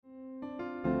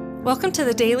Welcome to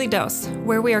the Daily Dose,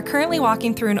 where we are currently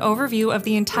walking through an overview of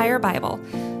the entire Bible.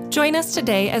 Join us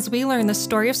today as we learn the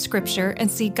story of Scripture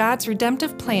and see God's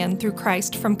redemptive plan through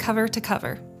Christ from cover to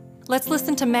cover. Let's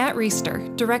listen to Matt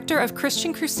Reisetter, Director of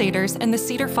Christian Crusaders and the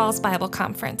Cedar Falls Bible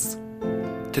Conference.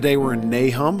 Today we're in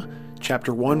Nahum,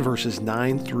 chapter 1, verses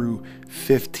 9 through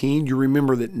 15. You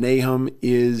remember that Nahum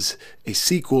is a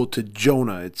sequel to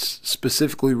Jonah. It's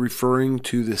specifically referring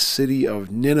to the city of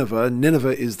Nineveh.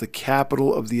 Nineveh is the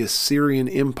capital of the Assyrian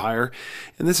Empire,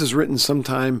 and this is written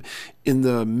sometime in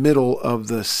the middle of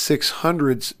the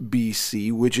 600s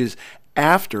BC, which is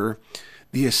after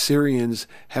the Assyrians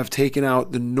have taken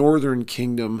out the northern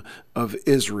kingdom of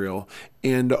Israel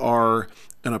and are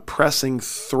an oppressing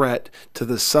threat to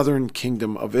the southern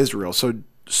kingdom of Israel.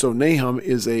 So Nahum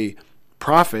is a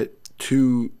prophet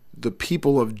to the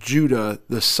people of Judah,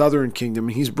 the southern kingdom,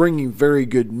 and he's bringing very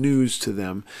good news to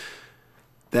them.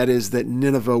 That is that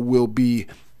Nineveh will be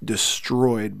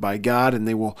destroyed by God, and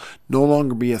they will no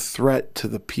longer be a threat to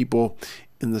the people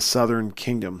in the southern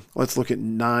kingdom. Let's look at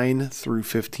 9 through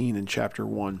 15 in chapter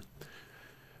 1.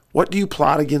 What do you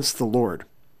plot against the Lord?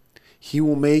 He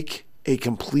will make a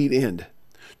complete end.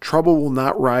 Trouble will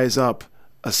not rise up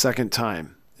a second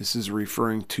time. This is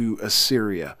referring to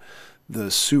Assyria, the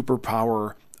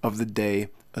superpower of the day,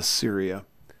 Assyria.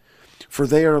 For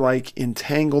they are like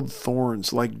entangled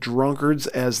thorns, like drunkards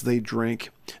as they drink.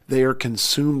 They are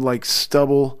consumed like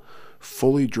stubble,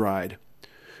 fully dried.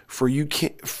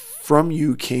 From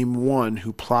you came one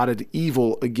who plotted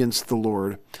evil against the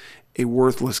Lord, a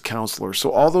worthless counselor.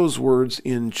 So all those words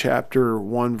in chapter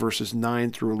 1, verses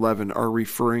 9 through 11 are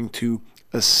referring to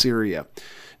Assyria.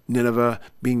 Nineveh,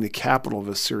 being the capital of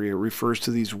Assyria, refers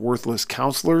to these worthless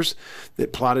counselors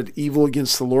that plotted evil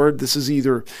against the Lord. This is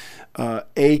either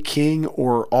a king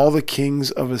or all the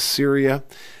kings of Assyria,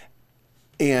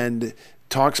 and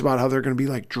talks about how they're going to be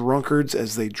like drunkards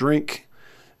as they drink.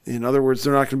 In other words,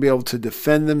 they're not going to be able to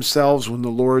defend themselves when the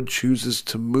Lord chooses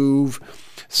to move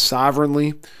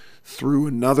sovereignly through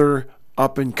another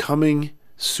up-and-coming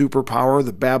superpower,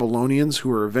 the Babylonians,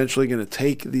 who are eventually going to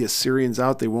take the Assyrians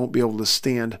out. They won't be able to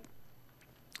stand.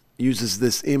 Uses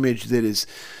this image that is,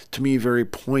 to me, very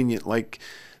poignant, like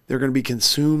they're going to be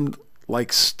consumed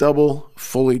like stubble,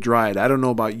 fully dried. I don't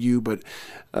know about you, but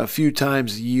a few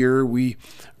times a year we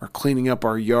are cleaning up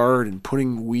our yard and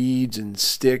putting weeds and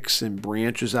sticks and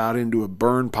branches out into a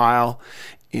burn pile,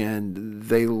 and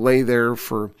they lay there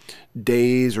for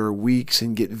days or weeks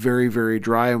and get very, very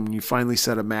dry. And when you finally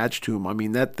set a match to them, I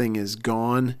mean, that thing is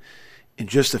gone in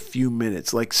just a few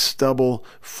minutes, like stubble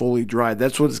fully dried.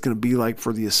 That's what it's going to be like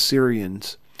for the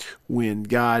Assyrians when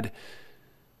God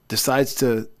decides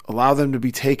to allow them to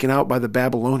be taken out by the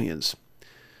Babylonians.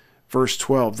 Verse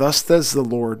 12, thus says the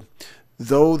Lord,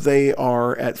 though they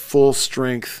are at full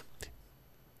strength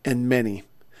and many,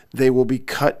 they will be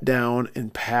cut down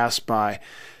and pass by.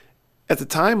 At the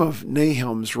time of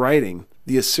Nahum's writing,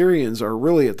 the Assyrians are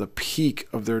really at the peak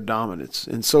of their dominance.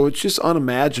 And so it's just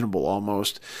unimaginable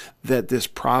almost that this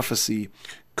prophecy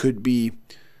could be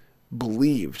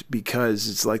believed, because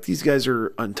it's like these guys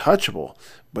are untouchable.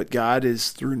 But God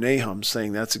is, through Nahum,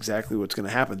 saying that's exactly what's going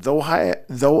to happen. Though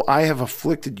I have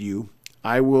afflicted you,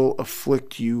 I will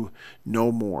afflict you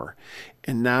no more.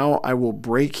 And now I will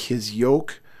break his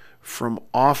yoke from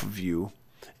off of you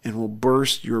and will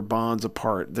burst your bonds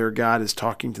apart. There God is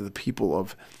talking to the people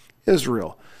of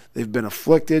Israel. They've been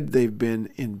afflicted, they've been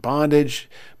in bondage,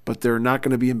 but they're not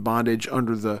going to be in bondage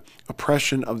under the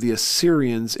oppression of the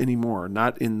Assyrians anymore,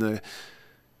 not in the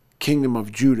kingdom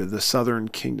of Judah, the southern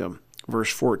kingdom.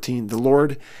 Verse 14, the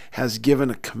Lord has given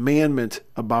a commandment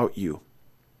about you.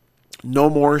 No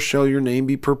more shall your name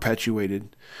be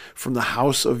perpetuated. From the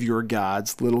house of your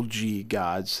gods, little g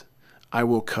gods, I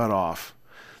will cut off.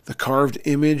 The carved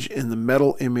image and the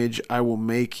metal image I will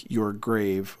make your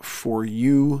grave, for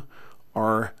you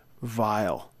are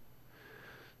vile.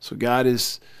 So God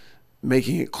is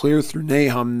making it clear through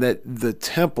Nahum that the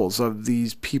temples of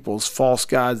these people's false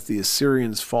gods, the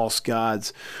Assyrians' false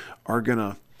gods, are going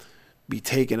to be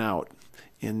taken out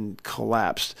and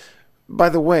collapsed. By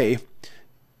the way,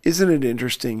 isn't it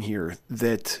interesting here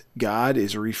that God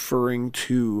is referring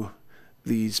to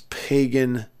these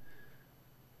pagan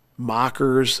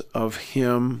mockers of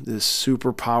him, this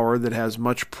superpower that has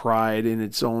much pride in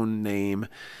its own name,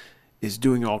 is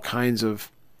doing all kinds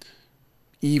of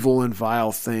evil and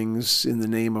vile things in the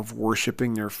name of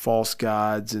worshiping their false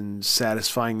gods and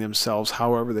satisfying themselves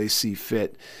however they see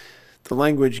fit. The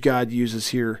language God uses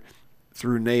here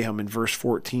through Nahum in verse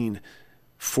 14,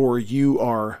 for you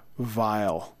are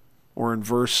vile. Or in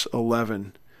verse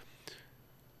 11,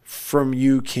 from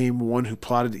you came one who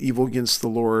plotted evil against the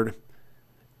Lord,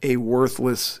 a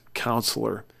worthless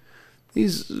counselor.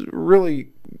 These really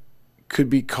could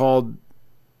be called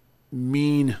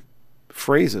mean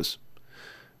phrases.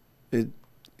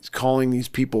 He's calling these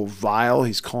people vile.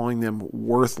 He's calling them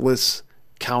worthless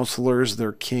counselors,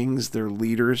 their kings, their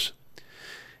leaders.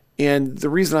 And the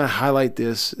reason I highlight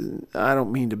this, I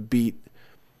don't mean to beat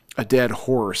a dead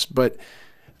horse, but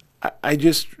I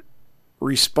just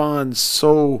respond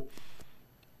so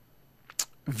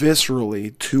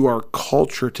viscerally to our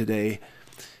culture today,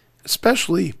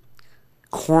 especially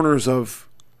corners of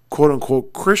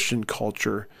quote-unquote Christian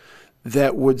culture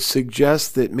that would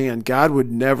suggest that, man, God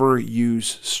would never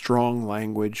use strong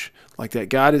language like that.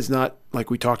 God is not,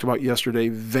 like we talked about yesterday,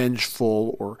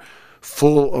 vengeful or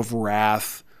full of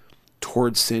wrath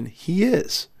towards sin. He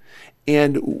is.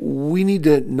 And we need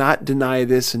to not deny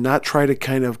this and not try to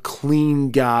kind of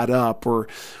clean God up or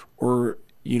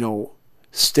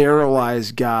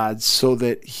sterilize God so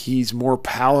that he's more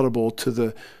palatable to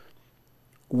the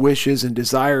wishes and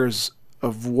desires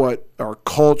of what our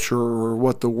culture or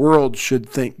what the world should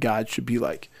think God should be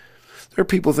like. There are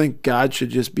people who think God should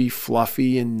just be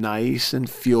fluffy and nice and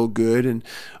feel good and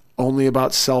only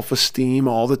about self-esteem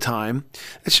all the time.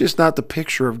 It's just not the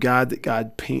picture of God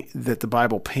that the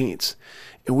Bible paints.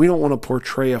 And we don't want to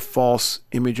portray a false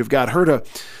image of God. I heard a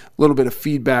little bit of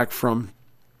feedback from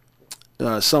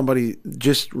somebody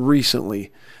just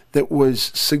recently that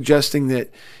was suggesting that,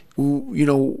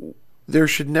 there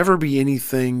should never be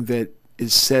anything that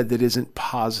is said that isn't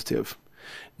positive.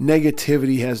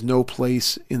 Negativity has no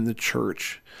place in the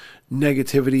church.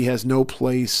 Negativity has no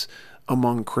place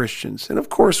among Christians. And of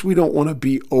course, we don't want to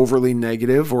be overly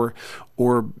negative or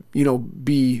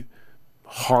be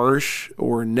harsh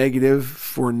or negative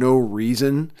for no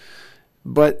reason.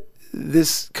 But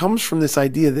this comes from this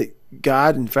idea that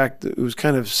God, in fact, it was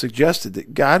kind of suggested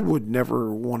that God would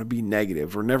never want to be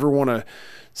negative or never want to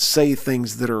say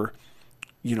things that are,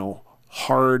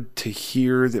 hard to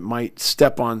hear, that might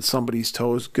step on somebody's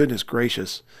toes. Goodness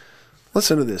gracious.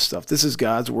 Listen to this stuff. This is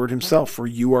God's word himself. For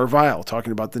you are vile,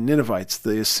 talking about the Ninevites,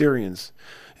 the Assyrians.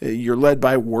 You're led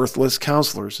by worthless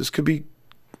counselors. This could be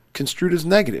construed as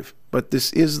negative, but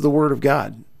this is the word of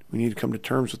God. We need to come to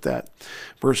terms with that.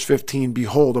 Verse 15,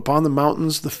 behold, upon the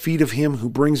mountains the feet of him who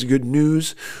brings good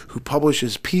news, who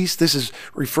publishes peace. This is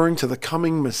referring to the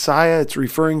coming Messiah. It's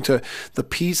referring to the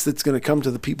peace that's going to come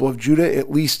to the people of Judah,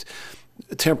 at least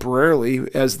temporarily,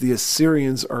 as the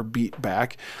Assyrians are beat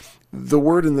back. The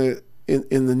word in the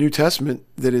New Testament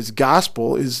that is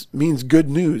gospel means good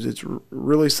news. It's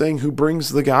really saying who brings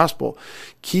the gospel.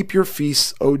 Keep your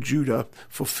feasts, O Judah,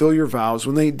 fulfill your vows.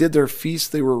 When they did their feasts,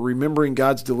 they were remembering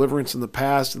God's deliverance in the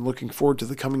past and looking forward to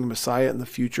the coming Messiah in the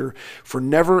future. For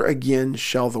never again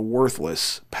shall the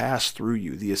worthless pass through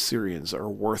you. The Assyrians are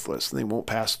worthless, and they won't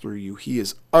pass through you. He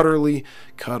is utterly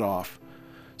cut off.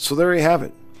 So there you have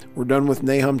it. We're done with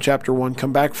Nahum chapter 1.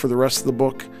 Come back for the rest of the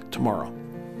book tomorrow.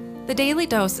 The Daily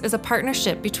Dose is a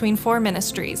partnership between 4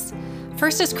 ministries.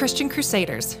 First is Christian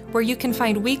Crusaders, where you can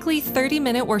find weekly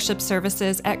 30-minute worship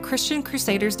services at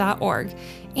christiancrusaders.org,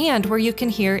 and where you can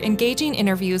hear engaging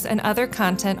interviews and other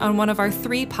content on one of our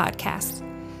 3 podcasts.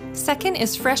 Second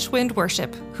is Fresh Wind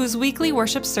Worship, whose weekly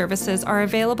worship services are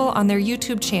available on their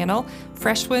YouTube channel,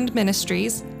 Fresh Wind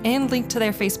Ministries, and linked to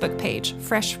their Facebook page,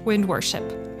 Fresh Wind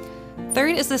Worship.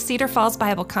 Third is the Cedar Falls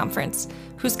Bible Conference,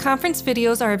 whose conference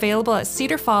videos are available at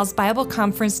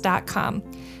cedarfallsbibleconference.com.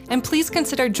 And please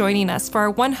consider joining us for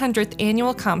our 100th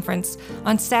annual conference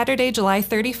on Saturday, July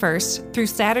 31st through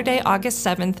Saturday, August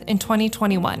 7th in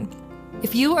 2021.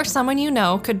 If you or someone you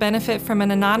know could benefit from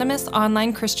an anonymous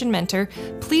online Christian mentor,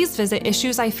 please visit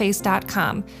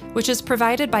issuesiface.com, which is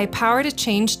provided by Power to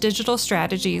Change Digital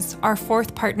Strategies, our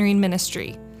 4th partnering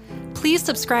ministry. Please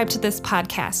subscribe to this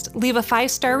podcast, leave a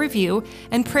 5-star review,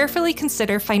 and prayerfully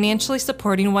consider financially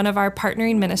supporting one of our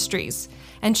partnering ministries.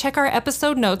 And check our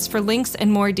episode notes for links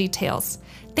and more details.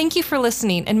 Thank you for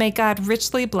listening, and may God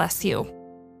richly bless you.